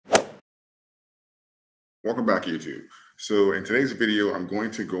Welcome back, YouTube. So in today's video, I'm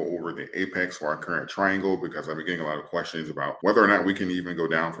going to go over the apex for our current triangle because I've been getting a lot of questions about whether or not we can even go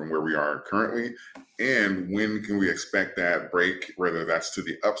down from where we are currently and when can we expect that break, whether that's to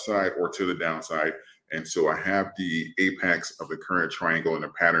the upside or to the downside. And so I have the apex of the current triangle in the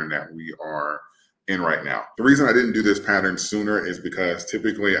pattern that we are in right now. The reason I didn't do this pattern sooner is because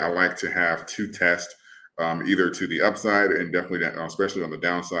typically I like to have two tests, either to the upside and definitely, especially on the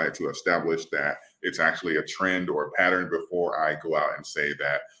downside, to establish that it's actually a trend or a pattern before I go out and say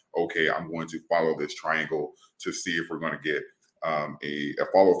that, okay, I'm going to follow this triangle to see if we're going to get a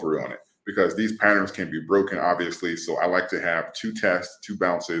follow through on it. Because these patterns can be broken, obviously. So I like to have two tests, two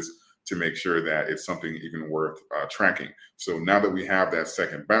bounces to make sure that it's something even worth tracking. So now that we have that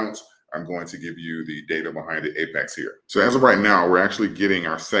second bounce, I'm going to give you the data behind the apex here. So as of right now, we're actually getting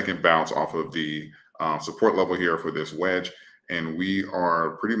our second bounce off of the support level here for this wedge. And we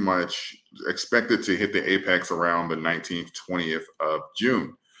are pretty much expected to hit the apex around the 19th, 20th of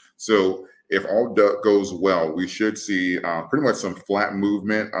June. So if all goes well, we should see pretty much some flat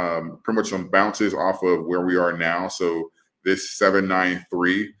movement, pretty much some bounces off of where we are now. So this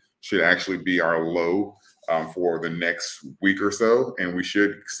 793 should actually be our low for the next week or so. And we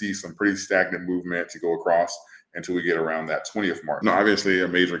should see some pretty stagnant movement to go across until we get around that 20th mark. Now, obviously, a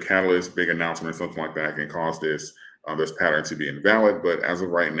major catalyst, big announcement, something like that can cause this pattern to be invalid. But as of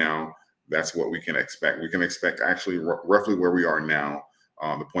right now, that's what we can expect. We can expect actually roughly where we are now,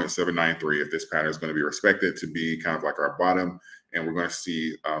 the 0.793, if this pattern is going to be respected, to be kind of like our bottom. And we're going to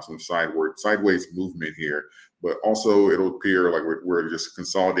see some sideways movement here. But also it'll appear like we're just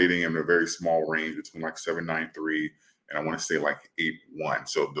consolidating in a very small range between like 793 and I want to say like 81.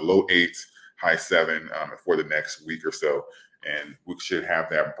 So the low 8s, high 7 for the next week or so. And we should have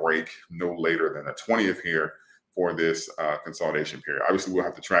that break no later than the 20th here for this consolidation period. Obviously, we'll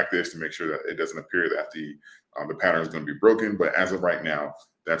have to track this to make sure that it doesn't appear that the pattern is going to be broken. But as of right now,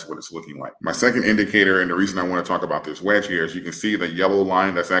 that's what it's looking like. My second indicator, and the reason I want to talk about this wedge here, is you can see the yellow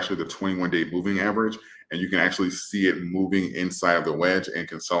line. That's actually the 21-day moving average. And you can actually see it moving inside of the wedge and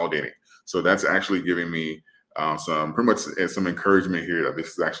consolidating. So that's actually giving me some pretty much some encouragement here that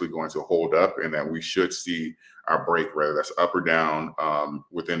this is actually going to hold up and that we should see our break, whether that's up or down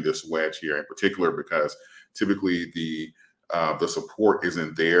within this wedge here in particular, because typically the support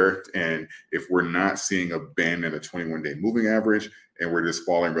isn't there. And if we're not seeing a bend in the 21-day moving average and we're just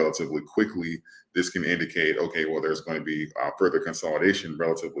falling relatively quickly, this can indicate, okay, well, there's going to be further consolidation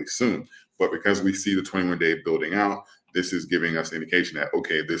relatively soon. But because we see the 21-day building out, this is giving us indication that,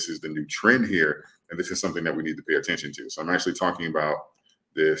 okay, this is the new trend here. And this is something that we need to pay attention to. So I'm actually talking about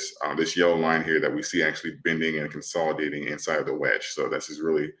this yellow line here that we see actually bending and consolidating inside of the wedge. So this is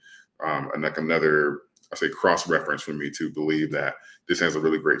really like another, I say, cross-reference for me to believe that this has a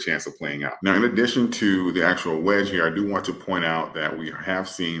really great chance of playing out. Now, in addition to the actual wedge here, I do want to point out that we have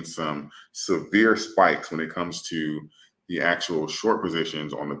seen some severe spikes when it comes to the actual short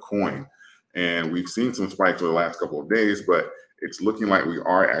positions on the coin. And we've seen some spikes over the last couple of days, but it's looking like we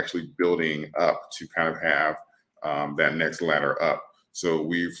are actually building up to kind of have that next ladder up. So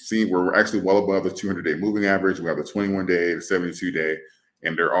we're actually well above the 200-day moving average. We have the 21-day, the 72-day,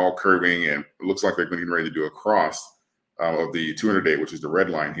 and they're all curving, and it looks like they're getting ready to do a cross of the 200-day, which is the red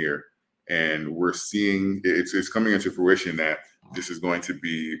line here. And we're seeing it's coming into fruition that this is going to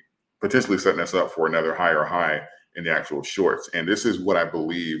be potentially setting us up for another higher high in the actual shorts. And this is what I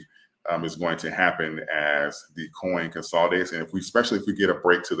believe is going to happen as the coin consolidates. And especially if we get a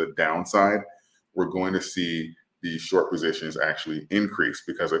break to the downside, we're going to see the short positions actually increase,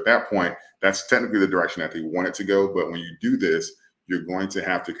 because at that point, that's technically the direction that they want it to go. But when you do this, you're going to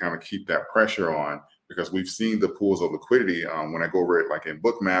have to kind of keep that pressure on, because we've seen the pools of liquidity. When I go over it like in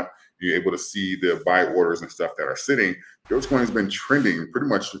Bookmap, you're able to see the buy orders and stuff that are sitting. Dogecoin has been trending pretty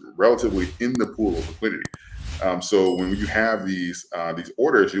much relatively in the pool of liquidity. So when you have these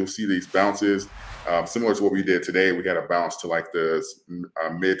orders, you'll see these bounces similar to what we did today. We had a bounce to like the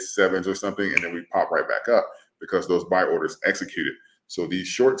mid 7s or something, and then we pop right back up because those buy orders executed. So these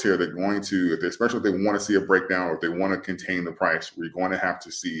shorts here, they're going to, especially if they want to see a breakdown or if they want to contain the price, we're going to have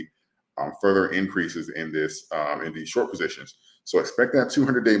to see further increases in in these short positions. So expect that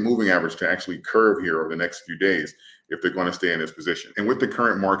 200-day moving average to actually curve here over the next few days if they're going to stay in this position. And with the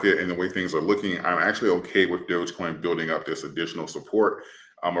current market and the way things are looking, I'm actually okay with Dogecoin building up this additional support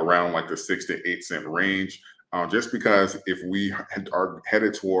around like the 6 to 8 cent range, just because if we are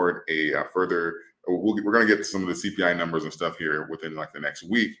headed toward a further, we're going to get some of the CPI numbers and stuff here within like the next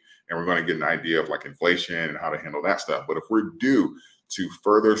week, and we're going to get an idea of like inflation and how to handle that stuff. But if we're due to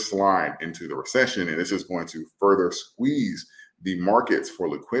further slide into the recession, and this is going to further squeeze the markets for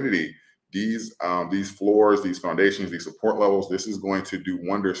liquidity, these floors, these foundations, these support levels, this is going to do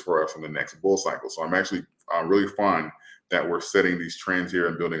wonders for us in the next bull cycle. So I'm actually really fond that we're setting these trends here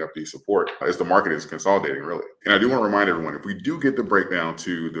and building up these support as the market is consolidating, really. And I do want to remind everyone, if we do get the breakdown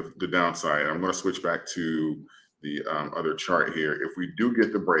to the downside, I'm going to switch back to the other chart here. If we do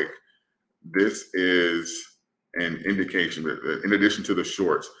get the break, this is an indication that in addition to the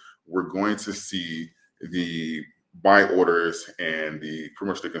shorts, we're going to see the buy orders and pretty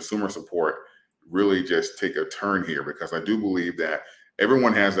much the consumer support really just take a turn here, because I do believe that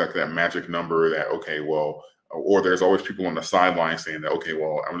everyone has that magic number that, okay, well, or there's always people on the sideline saying that, okay,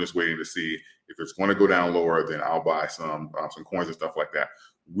 well, I'm just waiting to see if it's going to go down lower, then I'll buy some coins and stuff like that.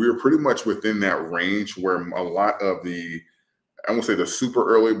 We're pretty much within that range where a lot of I won't say the super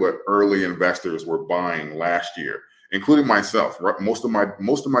early, but early investors were buying last year, including myself. Most of my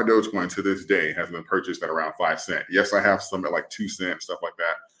Dogecoin to this day has been purchased at around 5 cents. Yes, I have some at like 2 cents, stuff like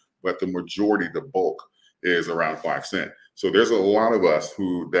that, but the majority, the bulk, is around 5 cents. So there's a lot of us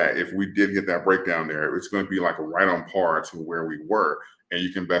that if we did get that breakdown there, it's going to be like right on par to where we were. And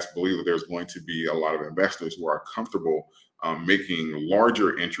you can best believe that there's going to be a lot of investors who are comfortable making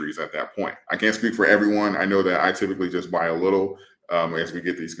larger entries at that point. I can't speak for everyone. I know that I typically just buy a little as we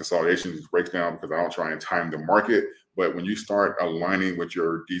get these consolidations, these breaks down, because I don't try and time the market. But when you start aligning with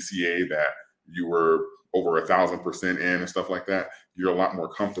your DCA that you were over 1,000% in and stuff like that, you're a lot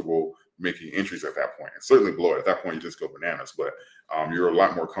more comfortable making entries at that point. And certainly below it, at that point, you just go bananas. But you're a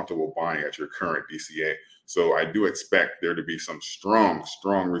lot more comfortable buying at your current DCA. So I do expect there to be some strong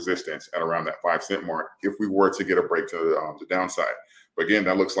resistance at around that 5 cent mark if we were to get a break to the downside. But again,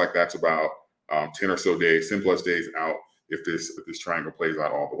 that looks like that's about 10 or so days, 10 plus days out, if this triangle plays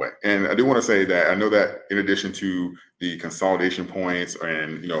out all the way. And I do want to say that I know that in addition to the consolidation points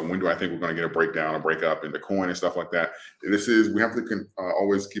and, when do I think we're going to get a breakdown, a breakup in the coin and stuff like that, we have to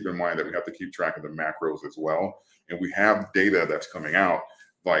always keep in mind that we have to keep track of the macros as well. And we have data that's coming out,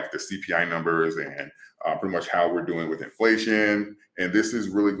 like the CPI numbers and pretty much how we're doing with inflation. And this is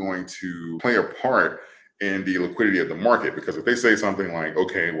really going to play a part in the liquidity of the market, because if they say something like,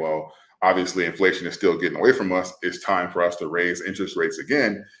 okay, well, obviously inflation is still getting away from us, it's time for us to raise interest rates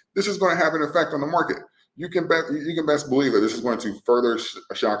again, this is going to have an effect on the market. You can best believe that this is going to further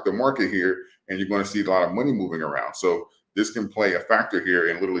shock the market here, and you're going to see a lot of money moving around. So this can play a factor here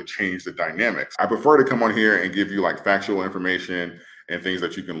and literally change the dynamics. I prefer to come on here and give you like factual information and things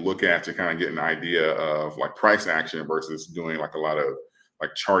that you can look at to kind of get an idea of like price action versus doing like a lot of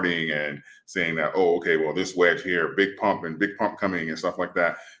like charting and saying that, oh, okay, well, this wedge here, big pump coming and stuff like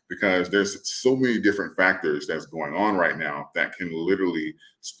that, because there's so many different factors that's going on right now that can literally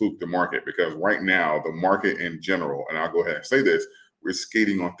spook the market. Because right now, the market in general, and I'll go ahead and say this, we're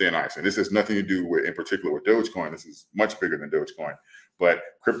skating on thin ice. And this has nothing to do with, in particular, with Dogecoin. This is much bigger than Dogecoin. But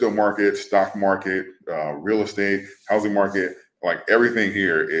crypto market, stock market, real estate, housing market, like everything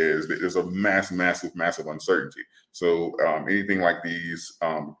here there's a massive uncertainty. So anything like these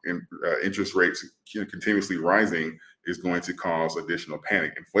interest rates continuously rising is going to cause additional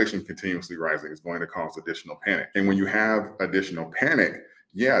panic. Inflation continuously rising is going to cause additional panic. And when you have additional panic,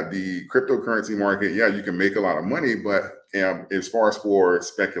 yeah, the cryptocurrency market, yeah, you can make a lot of money, but as far as for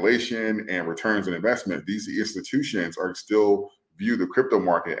speculation and returns on investment, these institutions are still view the crypto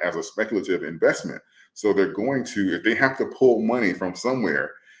market as a speculative investment. So they're going to, if they have to pull money from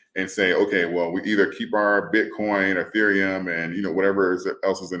somewhere and say, okay, well, we either keep our Bitcoin, Ethereum, and whatever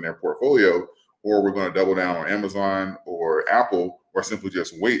else is in their portfolio, or we're going to double down on Amazon or Apple, or simply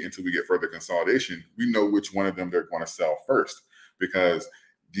just wait until we get further consolidation, we know which one of them they're going to sell first. Because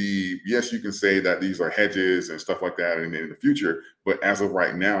yes, you can say that these are hedges and stuff like that in the future, but as of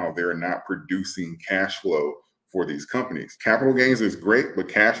right now, they're not producing cash flow for these companies. Capital gains is great, but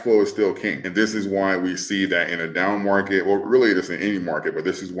cash flow is still king. And this is why we see that in a down market, or really just in any market, but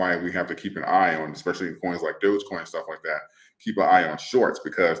this is why we have to keep an eye on, especially coins like Dogecoin and stuff like that, keep an eye on shorts,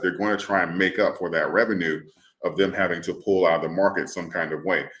 because they're going to try and make up for that revenue of them having to pull out of the market some kind of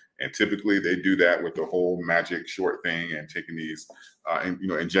way. And typically they do that with the whole magic short thing and taking these,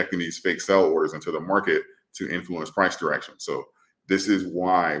 injecting these fake sell orders into the market to influence price direction. So this is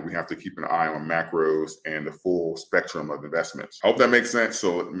why we have to keep an eye on macros and the full spectrum of investments. I hope that makes sense.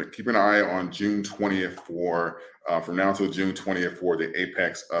 So keep an eye on June 20th from now until June 20th for the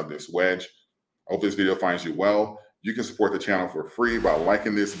apex of this wedge. I hope this video finds you well. You can support the channel for free by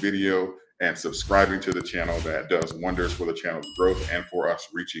liking this video and subscribing to the channel. That does wonders for the channel's growth and for us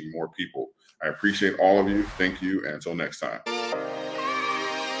reaching more people. I appreciate all of you. Thank you. And until next time.